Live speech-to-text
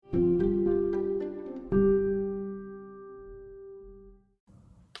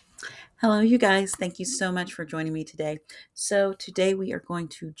Hello, you guys. Thank you so much for joining me today. So, today we are going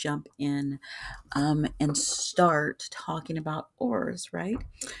to jump in and start talking about auras, right?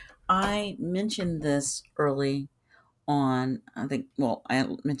 I mentioned this early on. I think, well, I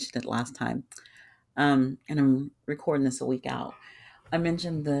mentioned it last time, and I'm recording this a week out. I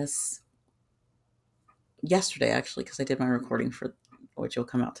mentioned this yesterday, actually, because I did my recording for which will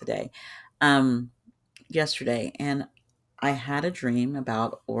come out today. Um, Yesterday, and I had a dream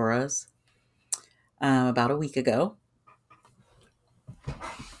about auras about a week ago.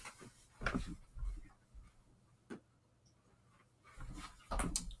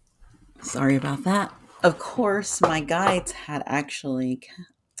 Sorry about that. Of course, my guides had actually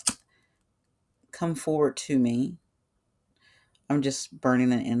come forward to me. I'm just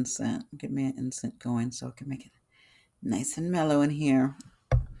burning an incense. Get me an incense going so I can make it nice and mellow in here.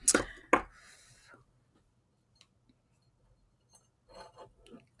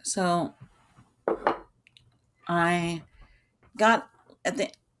 So I got at the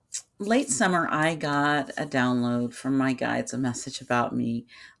late summer, I got a download from my guides, a message about me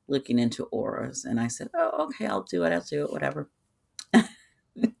looking into auras. And I said, oh, okay, I'll do it, whatever.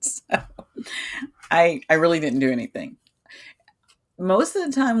 So I really didn't do anything. Most of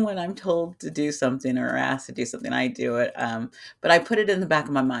the time when I'm told to do something or asked to do something, I do it. But I put it in the back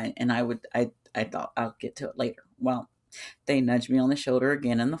of my mind, and I thought I'll get to it later. Well, they nudged me on the shoulder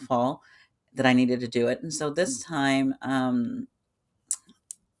again in the fall that I needed to do it, and so this time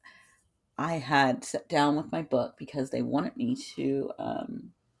I had sat down with my book because they wanted me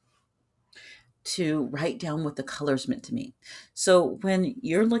to write down what the colors meant to me. So when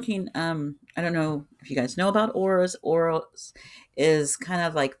you're looking, I don't know if you guys know about auras. Auras is kind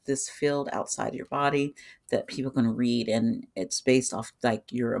of like this field outside your body that people can read, and it's based off like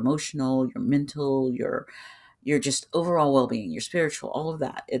your emotional, your mental, your just overall well-being, your spiritual, all of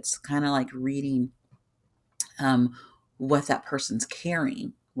that. It's kind of like reading um, what that person's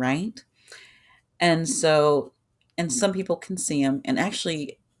carrying, right? And so, and some people can see them, and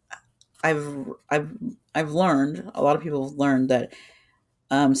actually I've I've I've learned a lot of people have learned that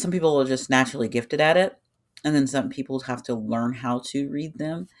some people are just naturally gifted at it, and then some people have to learn how to read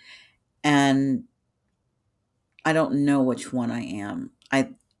them. And I don't know which one I am. I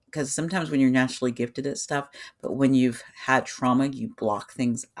Because sometimes when you're naturally gifted at stuff, but when you've had trauma, you block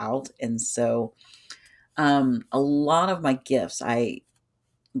things out, and so a lot of my gifts I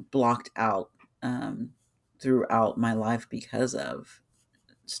blocked out throughout my life because of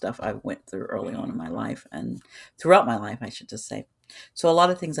stuff I went through early on in my life and throughout my life, I should just say. So a lot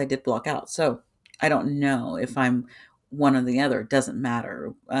of things I did block out. So I don't know if I'm one or the other. It doesn't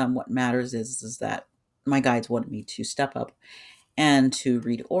matter. What matters is that my guides wanted me to step up and to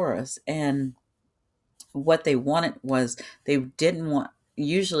read auras. And what they wanted was they didn't want.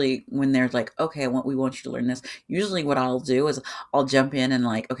 Usually, when they're like, "Okay, we want you to learn this." Usually, what I'll do is I'll jump in and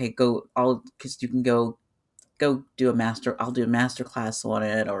like, "Okay, go." Because you can go do a master I'll do a master class on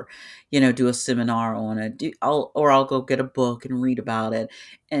it, or do a seminar on it. I'll go get a book and read about it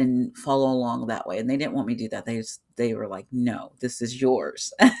and follow along that way. And they didn't want me to do that. They were like, "No, this is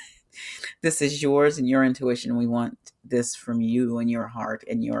yours." This is yours and your intuition. We want this from you and your heart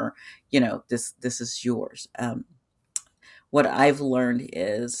and this is yours. What I've learned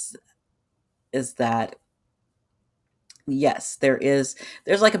is that yes, there's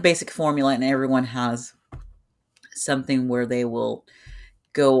like a basic formula, and everyone has something where they will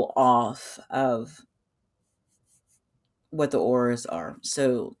go off of what the auras are.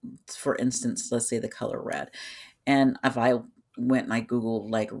 So, for instance, let's say the color red. And if I went and I Googled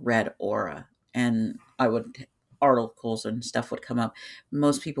like red aura, and articles and stuff would come up,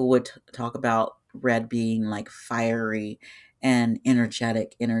 most people would talk about red being like fiery and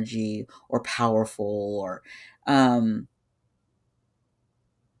energetic energy, or powerful, or, um,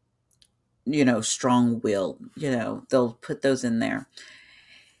 strong will. They'll put those in there.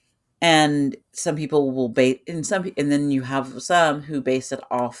 And some people will base, and then you have some who base it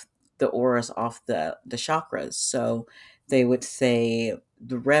off the auras, off the chakras. So they would say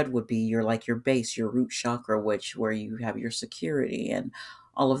the red would be your base, your root chakra, which where you have your security and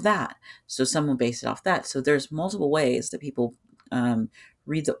all of that. So some will base it off that. So there's multiple ways that people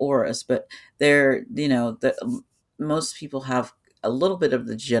read the auras, but they're the most people have a little bit of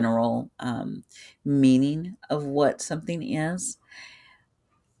the general meaning of what something is,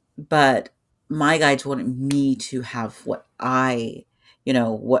 but my guides wanted me to have what I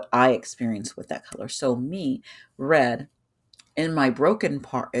experience with that color. So me, red, in my broken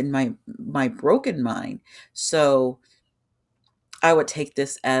part, in my broken mind. So I would take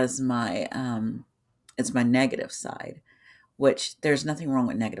this as my negative side, which there's nothing wrong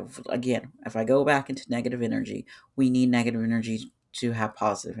with negative. Again, if I go back into negative energy, we need negative energy to have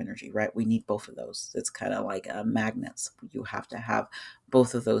positive energy, right? We need both of those. It's kind of like magnets. You have to have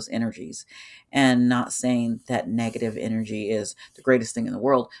both of those energies. And not saying that negative energy is the greatest thing in the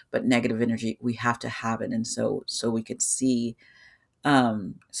world, but negative energy, we have to have it. And so we could see,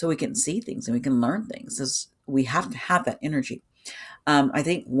 so we can see things and we can learn things. We have to have that energy. I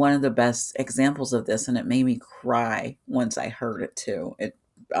think one of the best examples of this, and it made me cry once I heard it too.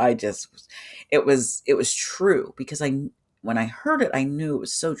 I just, it was true because when I heard it, I knew it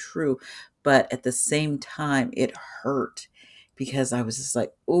was so true, but at the same time, it hurt because I was just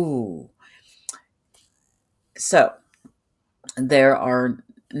like, ooh. So there are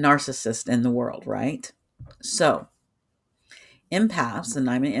narcissists in the world, right? So empaths, and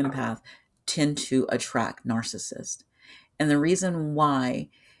I'm an empath, tend to attract narcissists. And the reason why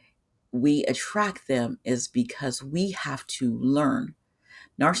we attract them is because we have to learn.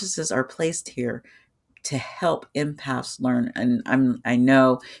 Narcissists are placed here to help empaths learn. And I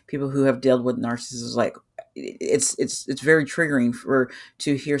know people who have dealt with narcissists, like it's very triggering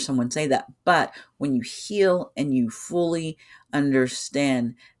to hear someone say that. But when you heal and you fully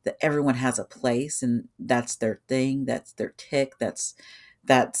understand that everyone has a place and that's their thing, that's their tick, that's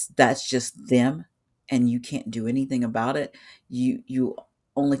just them, and you can't do anything about it. You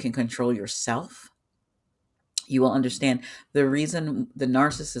only can control yourself. You will understand the reason the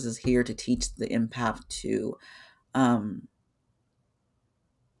narcissist is here to teach the empath um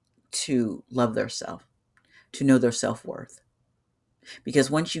to love their self, to know their self-worth.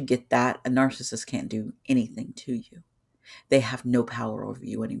 Because once you get that, a narcissist can't do anything to you. They have no power over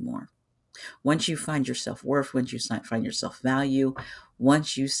you anymore. Once you find your self-worth, once you find your self-value,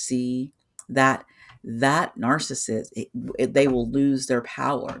 once you see that that narcissist, they will lose their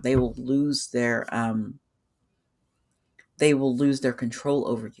power. They will lose their control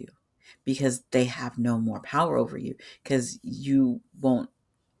over you because they have no more power over you, because you won't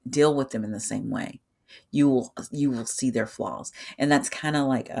deal with them in the same way. You will see their flaws. And that's kind of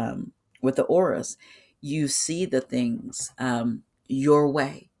like with the auras. You see the things your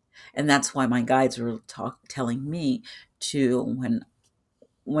way. And that's why my guides were telling me to,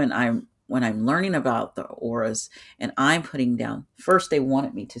 when I'm learning about the auras and I'm putting down, first they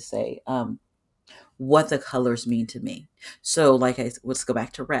wanted me to say what the colors mean to me. So let's go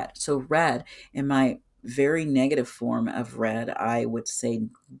back to red. So red, in my very negative form of red, I would say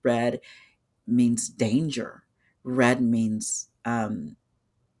red means danger. Red means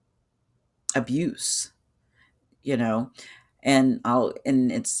abuse, you know. And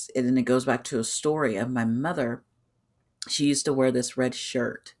it goes back to a story of my mother. She used to wear this red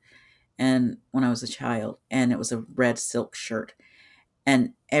shirt, and when I was a child, and it was a red silk shirt.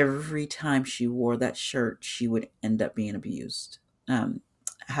 And every time she wore that shirt, she would end up being abused.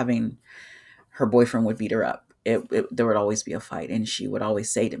 Having her boyfriend would beat her up. There would always be a fight, and she would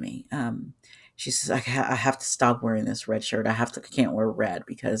always say to me, she says, I have to stop wearing this red shirt. I can't wear red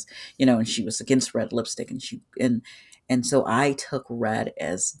because, and she was against red lipstick, and so I took red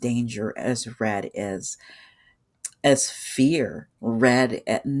as danger, as red as fear, red,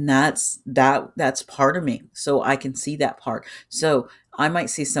 and that's part of me. So I can see that part. So I might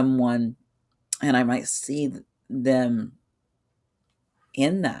see someone and I might see them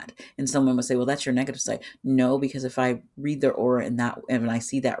in that, and someone would say, well, that's your negative side. No, because if I read their aura and I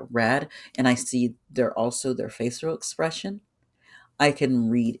see that red, and I see their facial expression, I can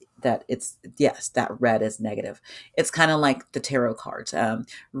read that it's, yes, that red is negative. It's kind of like the tarot cards,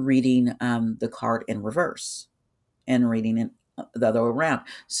 reading the card in reverse and reading it the other way around.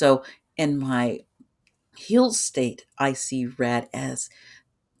 So in my healed state, I see red as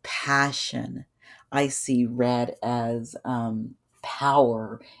passion. I see red as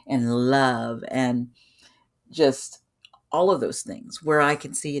power and love and just all of those things, where I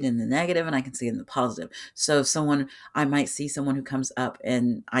can see it in the negative and I can see it in the positive. So I might see someone who comes up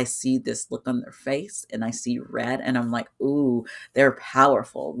and I see this look on their face and I see red and I'm like, ooh, they're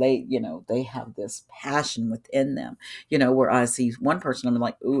powerful. They have this passion within them, where I see one person, I'm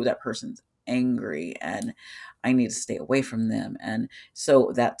like, ooh, that person's angry and I need to stay away from them. And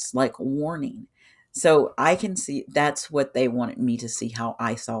so that's like warning. So I can see that's what they wanted me to see, how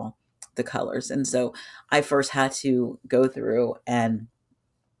I saw the colors. And so I first had to go through and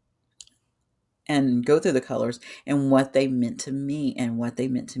go through the colors and what they meant to me, and what they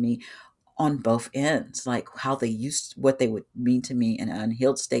meant to me on both ends, like what they would mean to me in an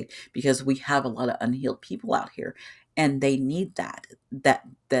unhealed state, because we have a lot of unhealed people out here. and they need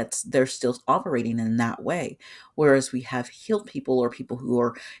that's they're still operating in that way. Whereas we have healed people, or people who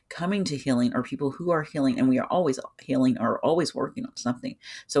are coming to healing, or people who are healing, and we are always healing or always working on something.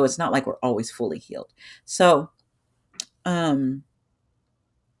 So it's not like we're always fully healed. So um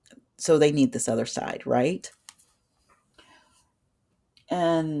so they need this other side, right?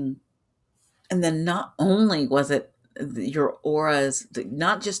 And and then not only was it your auras,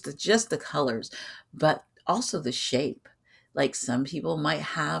 not just the colors, but also the shape. Like some people might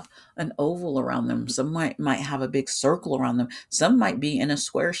have an oval around them, some might have a big circle around them, some might be in a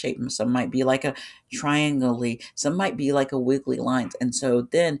square shape, and some might be like a triangle, some might be like a wiggly lines. And so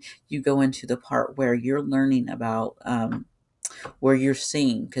then you go into the part where you're learning about where you're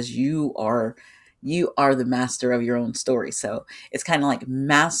seeing, because you are the master of your own story. So it's kind of like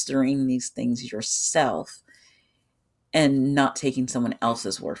mastering these things yourself and not taking someone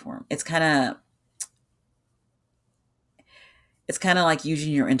else's word for them. It's kind of like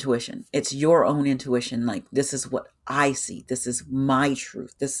using your intuition. It's your own intuition. Like, this is what I see. This is my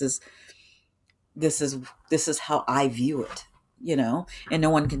truth. This is how I view it, and no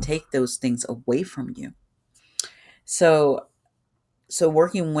one can take those things away from you. So so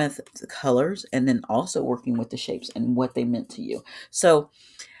working with the colors, and then also working with the shapes and what they meant to you. So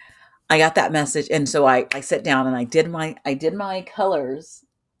I got that message, and so I sat down and I did my colors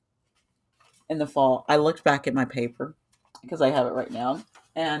in the fall. I looked back at my paper because I have it right now,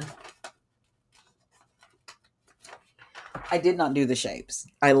 and I did not do the shapes.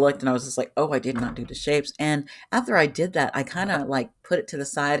 I looked and I was just like, oh, I did not do the shapes. And after I did that, I kind of like put it to the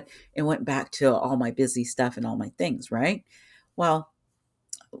side and went back to all my busy stuff and all my things, right? Well,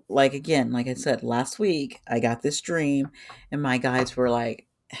 like again, like I said, last week I got this dream, and my guides were like,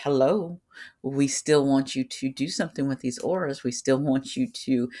 hello, we still want you to do something with these auras. We still want you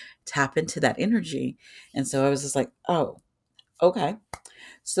to tap into that energy. And so I was just like, oh, okay.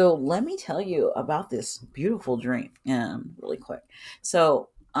 So let me tell you about this beautiful dream, really quick. So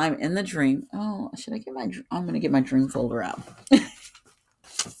I'm in the dream. Oh, should I get I'm going to get my dream folder out.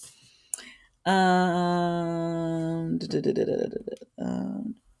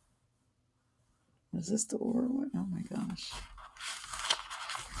 Is this the aura one? Oh my gosh.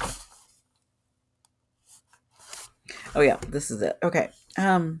 Oh yeah, this is it. Okay.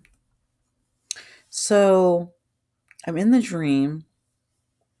 So I'm in the dream,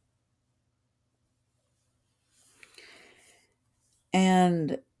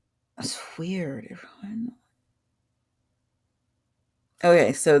 and it's weird.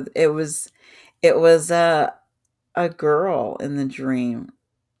 Okay, so it was a girl in the dream.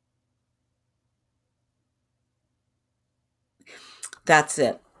 That's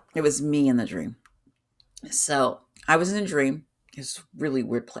it. It was me in the dream. So I was in a dream. It's a really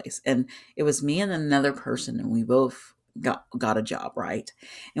weird place. And it was me and another person, and we both got a job, right?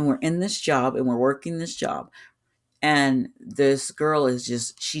 And we're in this job, and we're working this job. And this girl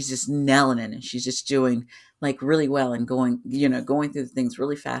she's just nailing it, and she's just doing like really well, and going through the things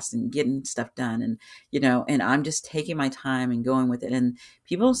really fast and getting stuff done. And and I'm just taking my time and going with it. And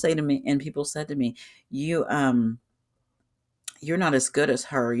people said to me, you you're not as good as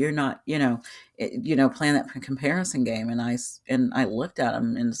her. You're not, playing that comparison game. And I looked at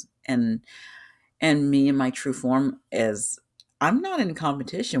him, and me in my true form is, I'm not in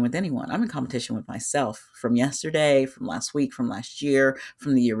competition with anyone. I'm in competition with myself, from yesterday, from last week, from last year,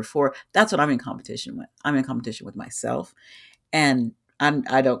 from the year before. That's what I'm in competition with. I'm in competition with myself. And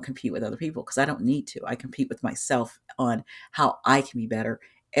I don't compete with other people because I don't need to. I compete with myself on how I can be better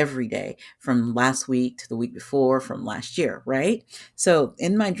every day, from last week to the week before, from last year, right? So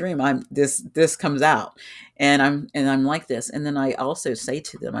in my dream, this comes out, and I'm like this. And then I also say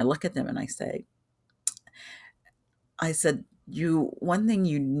to them, I look at them and I said, you one thing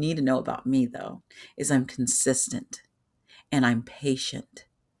you need to know about me, though, is I'm consistent, and I'm patient,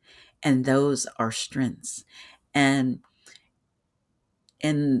 and those are strengths. And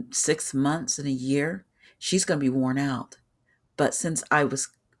in 6 months, in a year, she's going to be worn out. But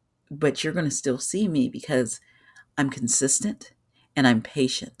but you're going to still see me because I'm consistent, and I'm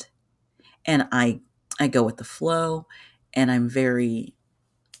patient, and I go with the flow, and I'm very,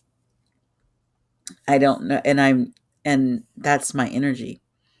 I don't know, and that's my energy.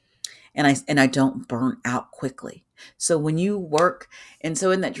 And I don't burn out quickly. So when you work, and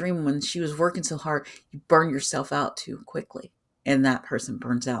so in that dream, when she was working so hard, you burn yourself out too quickly, and that person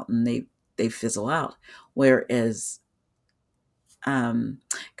burns out, and they fizzle out. Whereas, um,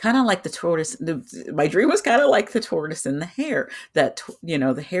 kind of like the tortoise, my dream was kind of like the tortoise and the hare. That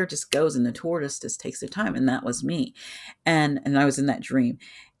the hare just goes, and the tortoise just takes their time, and that was me, and I was in that dream.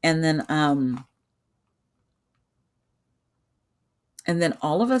 And then And then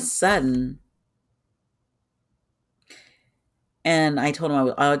all of a sudden, and I told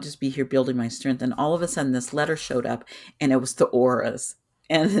him I would just be here building my strength. And all of a sudden, this letter showed up, and it was the auras,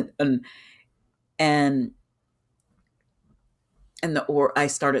 and and and I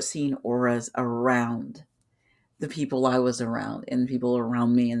started seeing auras around the people I was around and people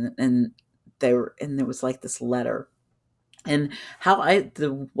around me, and there was like this letter. And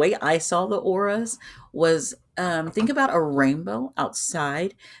the way I saw the auras was, think about a rainbow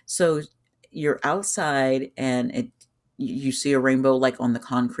outside. So you're outside, and you see a rainbow like on the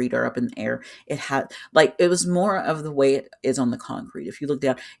concrete or up in the air. It had like it was more of the way it is on the concrete. If you look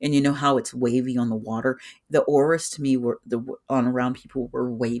down and you know how it's wavy on the water, the auras to me were the on around people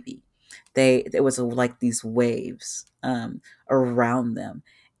were wavy. There was like these waves around them,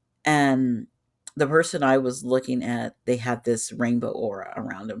 and the person I was looking at, they had this rainbow aura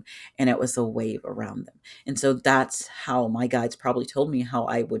around them, and it was a wave around them. And so that's how my guides probably told me how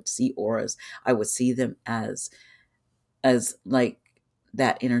I would see auras. I would see them as like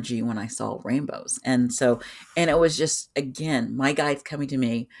that energy when I saw rainbows. And so, and it was just, again, my guides coming to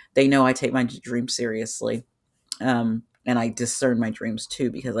me. They know I take my dreams seriously. And I discern my dreams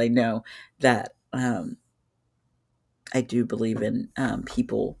too, because I know that I do believe in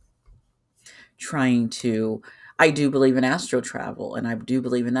people trying to, I do believe in astro travel, and I do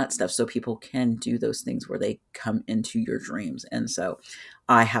believe in that stuff, so people can do those things where they come into your dreams. And so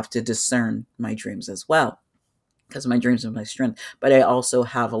I have to discern my dreams as well, because my dreams are my strength. But I also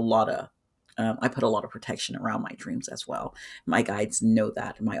have a lot of I put a lot of protection around my dreams as well. My guides know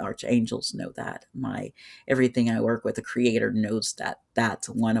that. My archangels know that. My everything I work with, the creator knows that that's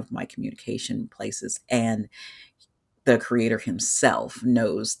one of my communication places. And the creator himself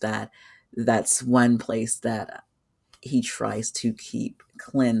knows that that's one place that he tries to keep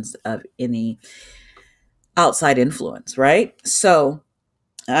cleansed of any outside influence, right? So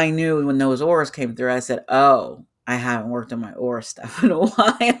I knew when those auras came through, I said, oh, I haven't worked on my aura stuff in a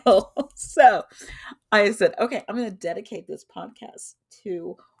while. So I said, okay, I'm going to dedicate this podcast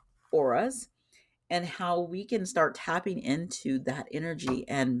to auras and how we can start tapping into that energy,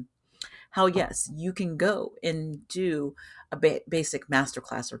 and how, yes, you can go and do a basic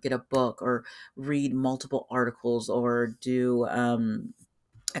masterclass, or get a book, or read multiple articles, or do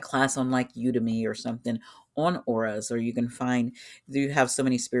a class on like Udemy or something on auras. Or you can find, you have so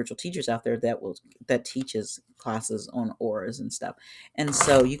many spiritual teachers out there that teaches classes on auras and stuff. And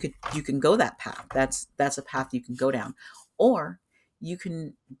so you can go that path. That's a path you can go down. Or you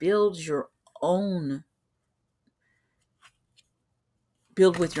can own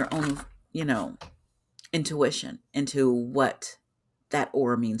build with your own, you know, intuition into what that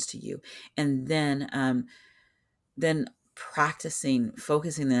aura means to you. And then practicing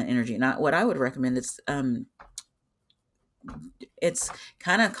focusing that energy. Not what I would recommend, it's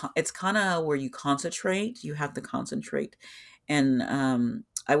kind of where you concentrate. You have to concentrate. And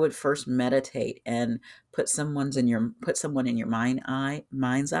I would first meditate and put someone in your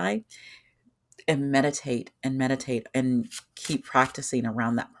mind's eye, and meditate and keep practicing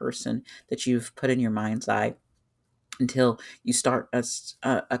around that person that you've put in your mind's eye, until you start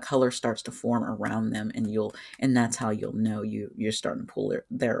a color starts to form around them, and that's how you'll know you're starting to pull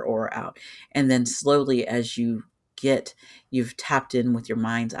their aura out. And then slowly, as you've tapped in with your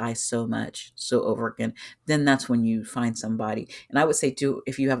mind's eye so much, so over again, then that's when you find somebody. And I would say,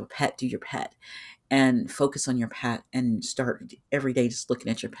 if you have a pet, do your pet, and focus on your pet, and start every day just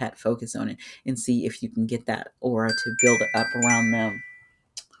looking at your pet, focus on it, and see if you can get that aura to build up around them.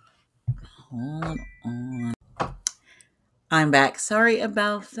 Hold on. I'm back. Sorry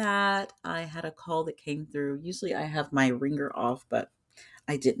about that. I had a call that came through. Usually I have my ringer off, but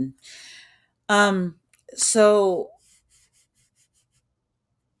I didn't. Um so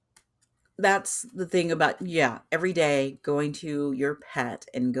that's the thing about, yeah, every day going to your pet,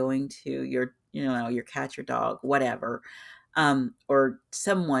 and going to your, your cat, your dog, whatever. Or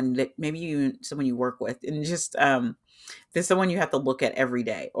someone that maybe someone you work with, and just there's someone you have to look at every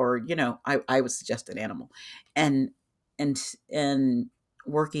day. Or, I would suggest an animal, and and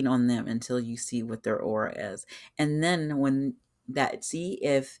working on them until you see what their aura is. And then when that see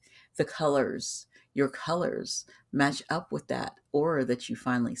if the colors your colors match up with that aura that you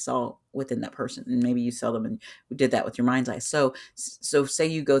finally saw within that person. And maybe you saw them and did that with your mind's eye. So say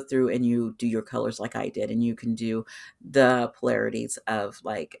you go through and you do your colors like I did, and you can do the polarities of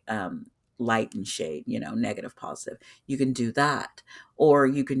like light and shade, negative, positive. You can do that. Or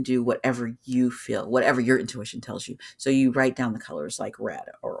you can do whatever you feel, whatever your intuition tells you. So you write down the colors like red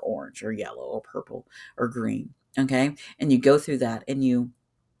or orange or yellow or purple or green. Okay. And you go through that, and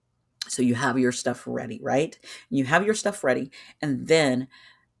So you have your stuff ready, right? You have your stuff ready, and then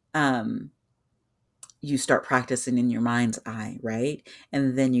um, you start practicing in your mind's eye, right?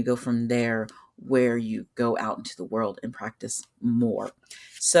 And then you go from there where you go out into the world and practice more.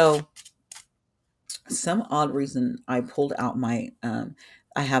 So some odd reason I pulled out my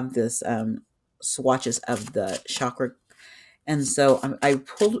I have this swatches of the chakra, and so I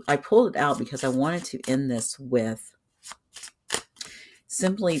pulled it out because I wanted to end this with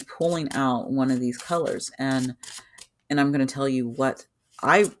simply pulling out one of these colors, and I'm going to tell you what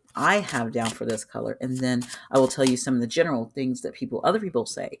I have down for this color, and then I will tell you some of the general things that other people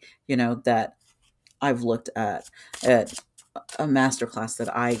say, that I've looked at a master class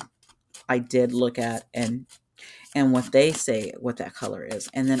that I did look at, and what they say what that color is,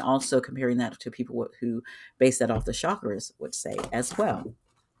 and then also comparing that to people who base that off the chakras would say as well.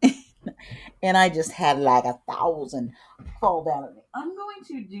 And I just had like 1,000 fall down at me. I'm going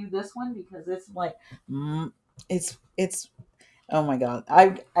to do this one because it's like, it's oh my god.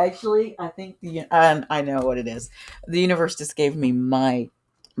 I think I know what it is. The universe just gave me my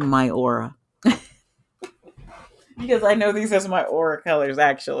aura because I know these as my aura colors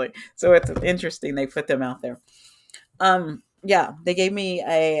actually. So it's interesting they put them out there. Yeah, they gave me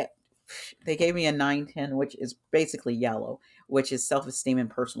a 910, which is basically yellow, which is self-esteem and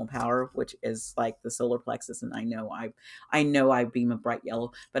personal power, which is like the solar plexus. And I know I beam a bright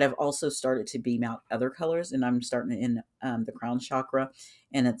yellow, but I've also started to beam out other colors, and I'm starting in the crown chakra,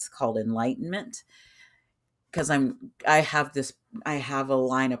 and it's called enlightenment, because I have a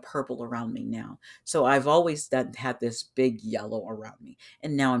line of purple around me now. So I've always had this big yellow around me,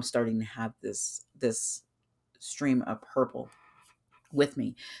 and now I'm starting to have this stream of purple with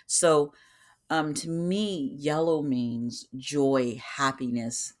me. So to me, yellow means joy,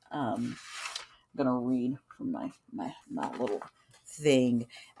 happiness. I'm gonna read from my little thing.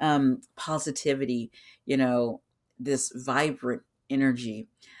 Positivity, this vibrant energy.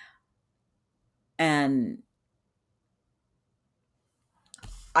 And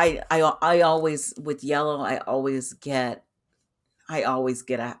I always, with yellow, I always get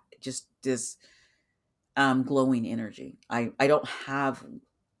a just this glowing energy. I don't have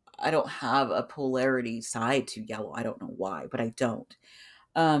a polarity side to yellow. I don't know why, but I don't.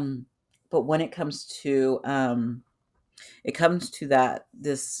 Um, but when it comes to that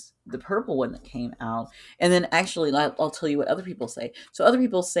this the purple one that came out, and then actually I'll tell you what other people say. So other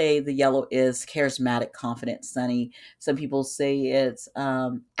people say the yellow is charismatic, confident, sunny. Some people say it's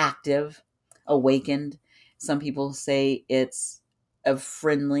active, awakened. Some people say it's a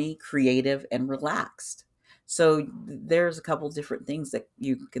friendly, creative, and relaxed. So there's a couple different things that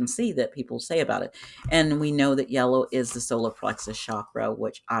you can see that people say about it. And we know that yellow is the solar plexus chakra,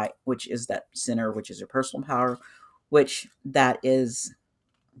 which is that center, which is your personal power, which that is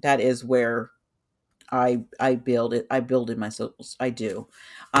where I build it. I build in my souls. I do.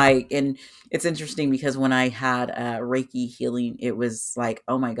 And it's interesting because when I had Reiki healing, it was like,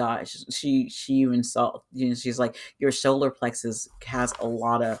 oh my gosh. She even saw, she's like, your solar plexus has a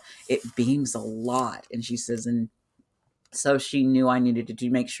lot of, it beams a lot, and she says, and so she knew I needed to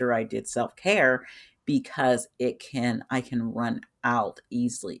make sure I did self care, because I can run out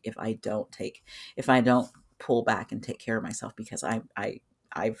easily if I don't pull back and take care of myself, because I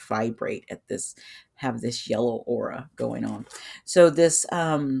vibrate at this, have this yellow aura going on. So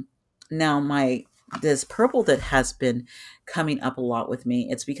now my this purple that has been coming up a lot with me,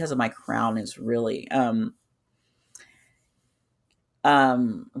 it's because of my crown is really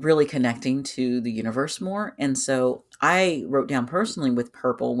connecting to the universe more. And so I wrote down personally with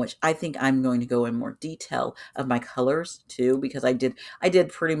purple, which I think I'm going to go in more detail of my colors too, because I did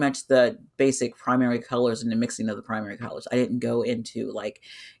pretty much the basic primary colors and the mixing of the primary colors. I didn't go into like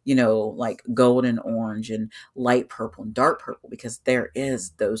gold and orange and light purple and dark purple, because there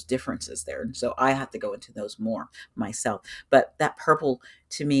is those differences there. And so I have to go into those more myself. But that purple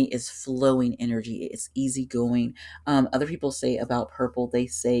to me is flowing energy. It's easygoing. Other people say about purple, they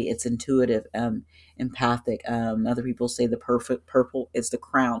say it's intuitive, empathic. Other people say the perfect purple is the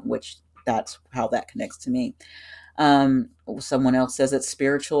crown, which that's how that connects to me. Someone else says it's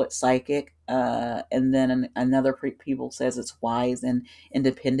spiritual, it's psychic, and then another people says it's wise and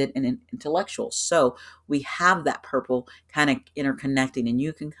independent and intellectual. So we have that purple kind of interconnecting, and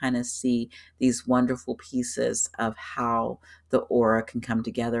you can kind of see these wonderful pieces of how the aura can come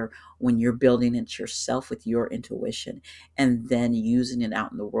together when you're building it yourself with your intuition, and then using it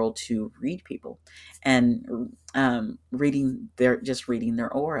out in the world to read people, and reading their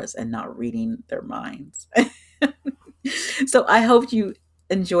auras and not reading their minds. So I hope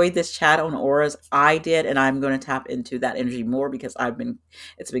enjoyed this chat on auras. I did, and I'm going to tap into that energy more because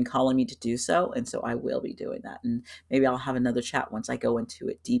it's been calling me to do so. And so I will be doing that. And maybe I'll have another chat once I go into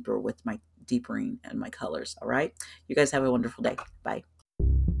it deeper with my deepering and my colors. All right. You guys have a wonderful day. Bye.